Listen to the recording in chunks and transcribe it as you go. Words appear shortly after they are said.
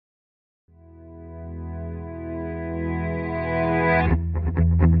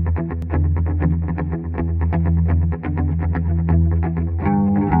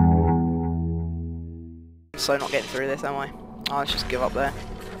so not getting through this, am I? Oh, let's just give up there.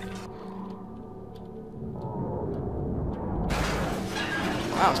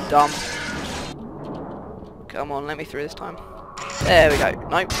 That was dumb. Come on, let me through this time. There we go.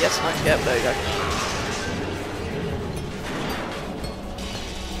 Nope, yes, nope, yep, there we go.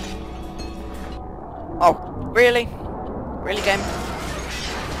 Oh, really? Really, game?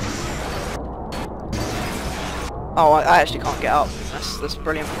 Oh, I actually can't get up. That's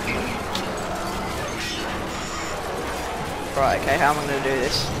brilliant. Right, okay, how am I going to do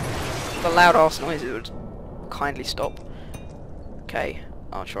this? The loud arse noises would kindly stop. Okay,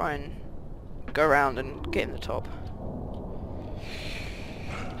 I'll try and go around and get in the top.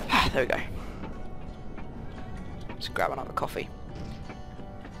 There we go. Just grab another coffee.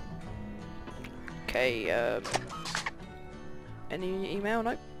 Okay, any email?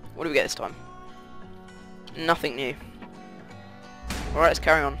 Nope. What do we get this time? Nothing new. Alright, let's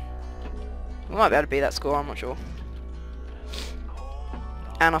carry on. We might be able to beat that score, I'm not sure.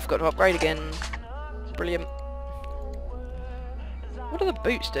 And I forgot to upgrade again. Brilliant. What do the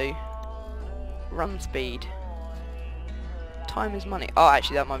boots do? Run speed. Time is money. Oh,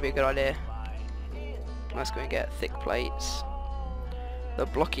 actually that might be a good idea. Let's go and get thick plates. The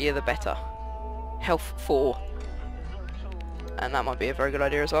blockier the better. Health 4. And that might be a very good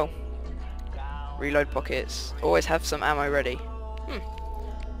idea as well. Reload pockets. Always have some ammo ready.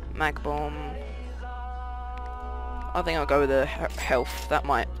 Mag bomb. I think I'll go with the health. That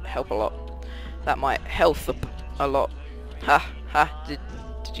might help a lot. That might health up a lot. Ha.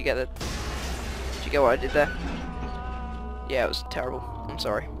 Did you get the... Did you get what I did there? Yeah, it was terrible. I'm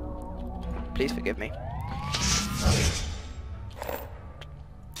sorry. Please forgive me.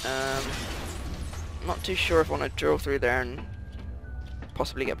 Not too sure if I want to drill through there and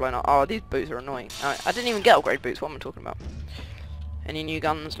possibly get blown up. Oh, these boots are annoying. I didn't even get upgrade boots. What am I talking about? Any new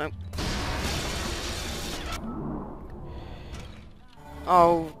guns? Nope.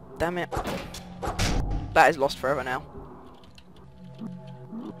 Oh, damn it. That is lost forever now.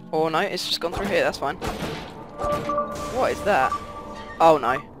 Oh no, it's just gone through here. That's fine. What is that? Oh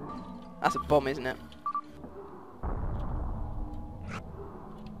no. That's a bomb, isn't it?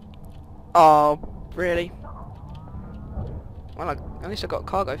 Oh, really? Well, at least I got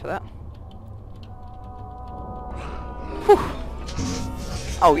cargo for that. Whew.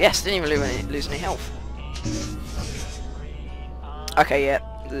 Oh yes, didn't even lose any health. Okay, yeah,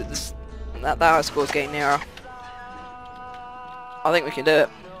 that score's getting nearer. I think we can do it.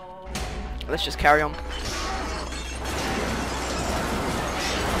 Let's just carry on.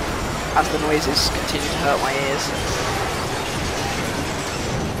 As the noises continue to hurt my ears.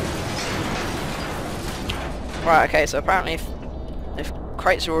 Right, okay, so apparently if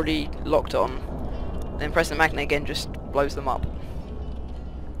crates are already locked on, then pressing the magnet again just blows them up.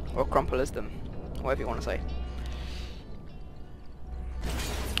 Or crumples them, whatever you want to say.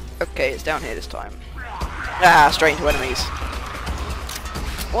 Okay, it's down here this time. Ah, straight into enemies.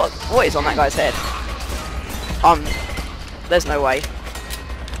 What is on that guy's head? There's no way.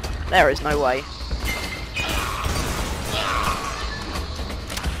 There is no way.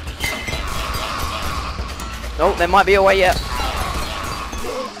 Oh, there might be a way yet.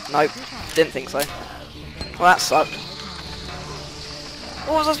 Nope, didn't think so. Well, that sucked.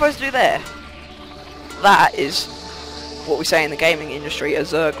 What was I supposed to do there? That is what we say in the gaming industry, a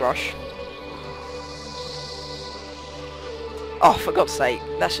Zerg rush. Oh, for God's sake,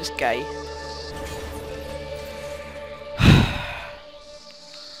 that's just gay.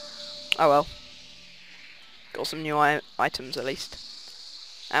 Oh well. Got some new items at least.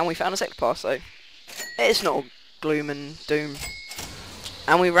 And we found a sector pass, so it's not all gloom and doom.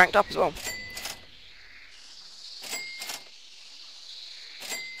 And we ranked up as well.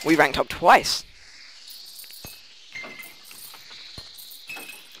 We ranked up twice.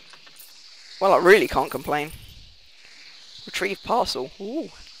 Well, I really can't complain. Retrieve parcel. Ooh.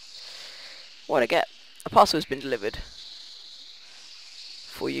 What'd I get? A parcel has been delivered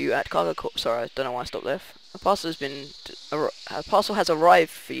for you at Cargo Corp. Sorry, I don't know why I stopped there. A parcel has arrived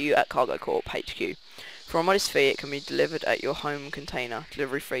for you at Cargo Corp HQ. For a modest fee, it can be delivered at your home container.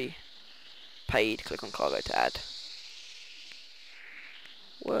 Delivery fee paid. Click on cargo to add.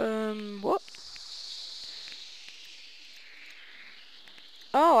 What?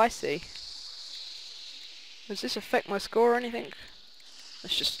 Oh, I see. Does this affect my score or anything?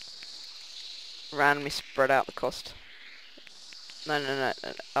 Let's just randomly spread out the cost. No.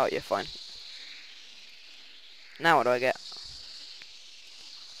 Oh, yeah, fine. Now what do I get?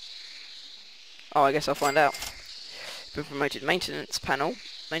 Oh, I guess I'll find out. Been promoted. Maintenance panel.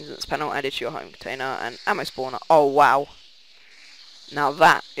 Maintenance panel added to your home container. And ammo spawner. Oh, wow. Now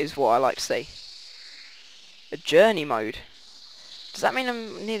that is what I like to see. A journey mode. Does that mean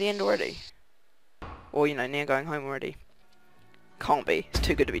I'm near the end already? Or, you know, near going home already? Can't be. It's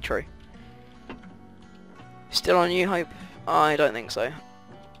too good to be true. Still on New Hope? I don't think so.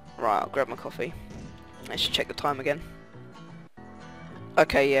 Right, I'll grab my coffee. Let's check the time again.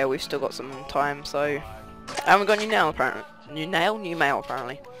 Okay, yeah, we've still got some time, so... I haven't got new mail, apparently. New mail,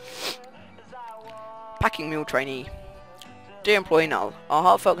 apparently. Packing mule trainee. Dear employee Null, our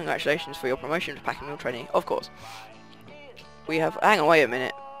heartfelt congratulations for your promotion to packing mule trainee. Of course. We have... Hang on, wait a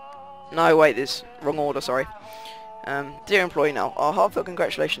minute. No, wait, this... Wrong order, sorry. Dear employee Null, our heartfelt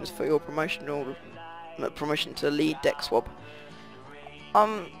congratulations for your promotion to lead deck swab.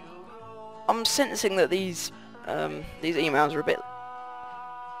 I'm sensing that these emails are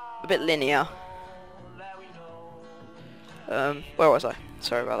a bit linear. Where was I?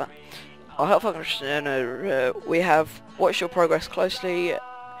 Sorry about that. Our heartfelt congratulations. We have watched your progress closely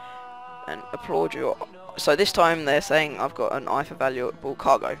and applaud your... So this time they're saying I've got an eye for valuable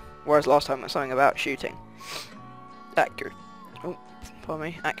cargo, whereas last time it was something about shooting. Oh, pardon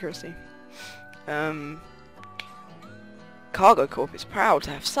me. Accuracy. Cargo Corp is proud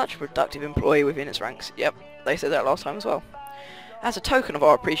to have such a productive employee within its ranks. Yep, they said that last time as well. As a token of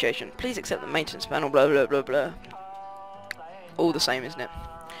our appreciation, please accept the maintenance panel, blah blah blah blah. All the same, isn't it?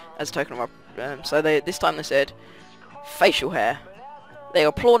 As a token of our... so this time they said, facial hair. They are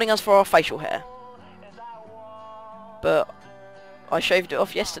applauding us for our facial hair. But I shaved it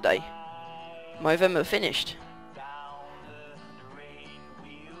off yesterday. November finished.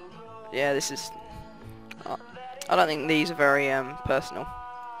 Yeah, this is... I don't think these are very personal.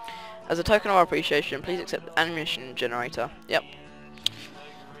 As a token of our appreciation, please accept the ammunition generator. Yep.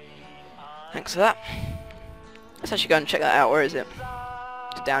 Thanks for that. Let's actually go and check that out. Where is it?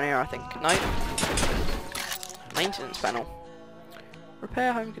 It's down here, I think. No. Maintenance panel.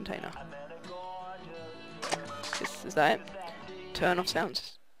 Repair home container. Is that it? Turn off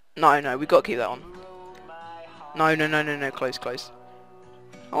sounds. No, we've got to keep that on. No, close.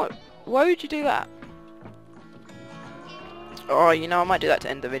 Oh, why would you do that? Alright, you know, I might do that to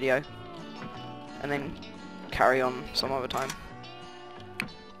end the video. And then carry on some other time.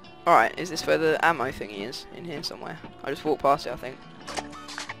 Alright, is this where the ammo thingy is? In here somewhere. I just walked past it, I think.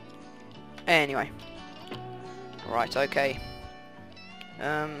 Anyway. Right, okay.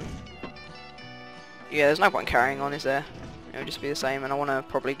 Yeah, there's no point carrying on, is there? It'll just be the same, and I want to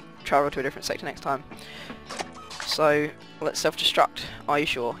probably travel to a different sector next time. So, let's self-destruct. Are you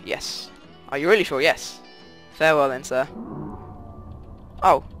sure? Yes. Are you really sure? Yes. Farewell then, sir.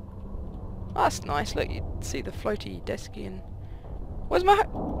 Oh. That's nice. Look, you see the floaty desky and... Where's my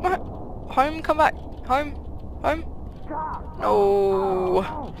home? Come back. Home?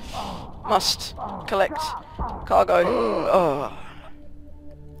 No. Must collect cargo. Oh.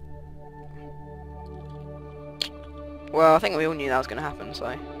 Well, I think we all knew that was going to happen,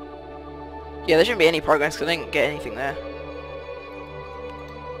 so... Yeah, there shouldn't be any progress because I didn't get anything there.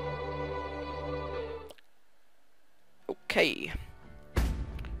 Okay.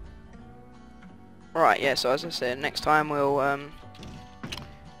 Right, yeah, so as I said, next time we'll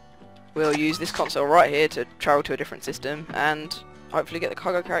use this console right here to travel to a different system and hopefully get the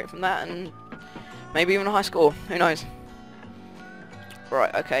cargo carrier from that and maybe even a high score. Who knows?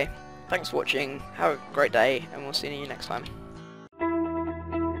 Right, okay. Thanks for watching. Have a great day and we'll see you next time.